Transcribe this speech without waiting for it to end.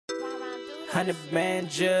100-man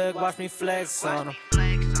jug, watch me flex on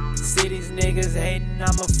them. See these niggas hating,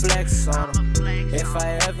 I'ma flex on them. If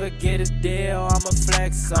I ever get a deal, I'ma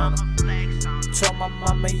flex on them. Told my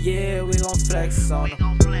mama, yeah, we gon' flex on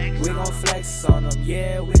them. We gon' flex on them,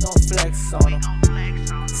 yeah, we gon' flex on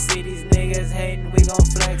them. See these niggas hating, we gon'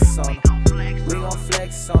 flex on them. We gon'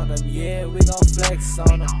 flex on them, yeah, we gon' flex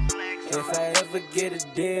on them. If I ever get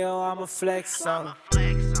a deal, I'ma flex on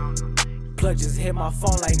them. Plug just hit my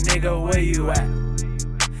phone like, nigga, where you at?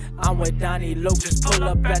 I'm with DonnyLoc, just pull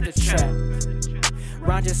up at the trap.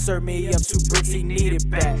 Ron just served me up 2 bricks, he needed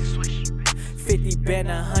back. 50 band,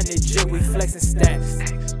 100 jig, we flexin' stacks.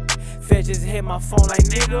 Fed just hit my phone like,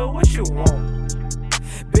 nigga, what you want?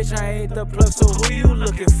 Bitch, I ain't the plug, so who you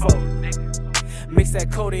looking for? Mix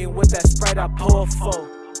that codeine with that Sprite, I pour a 4.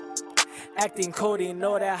 Acting codeine,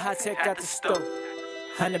 know that hot tech got the stove.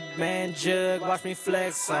 100-man jug, watch me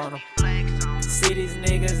flex on them. See these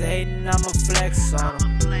niggas hating, I'ma flex on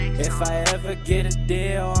them. If I ever get a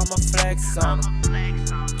deal, I'ma flex on them.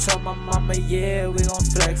 Told my mama, yeah, we gon'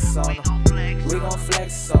 flex on them. We gon'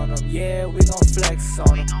 flex on them, yeah, we gon' flex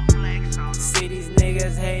on them. See these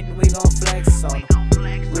niggas hating, we gon' flex on them.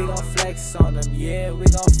 We gon' flex on them, yeah, we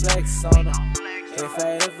gon' flex on them. If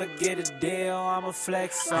I ever get a deal, I'ma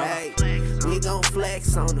flex on them. Hey, we gon'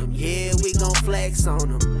 flex on them, yeah, we gon' flex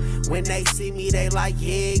on them. When they see me, they like,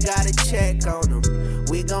 yeah, gotta check on them.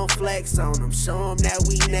 We gon' flex on them, show them that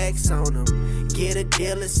we next on them. Get a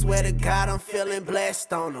deal and swear to God I'm feeling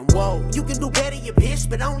blessed on them. Whoa, you can do better, you bitch,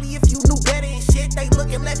 but only if you knew better and shit. They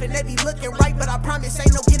looking left and they be looking right, but I promise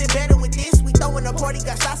ain't no getting better with this. We throwing a party,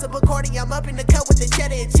 got shots of Bacardi, I'm up in the cut with the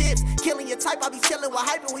cheddar and chips. Killing your type, I be chillin' with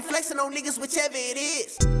hype and we flexing on niggas whichever it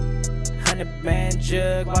is. 100-man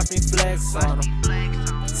jug, watch me flex on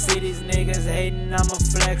them. See these niggas hating, I'ma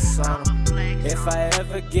flex on them. If I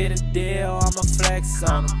ever get a deal, I'ma flex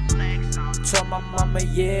on them. Told my mama,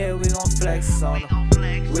 yeah, we gon' flex on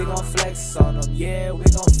them. We gon' flex on them, yeah, we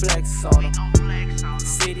gon' flex on them.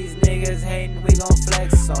 See these niggas hating, we gon'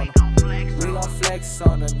 flex on them. We gon' flex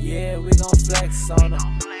on them, yeah, we gon' flex on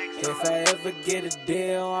them. If I ever get a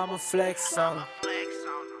deal, I'ma flex on them.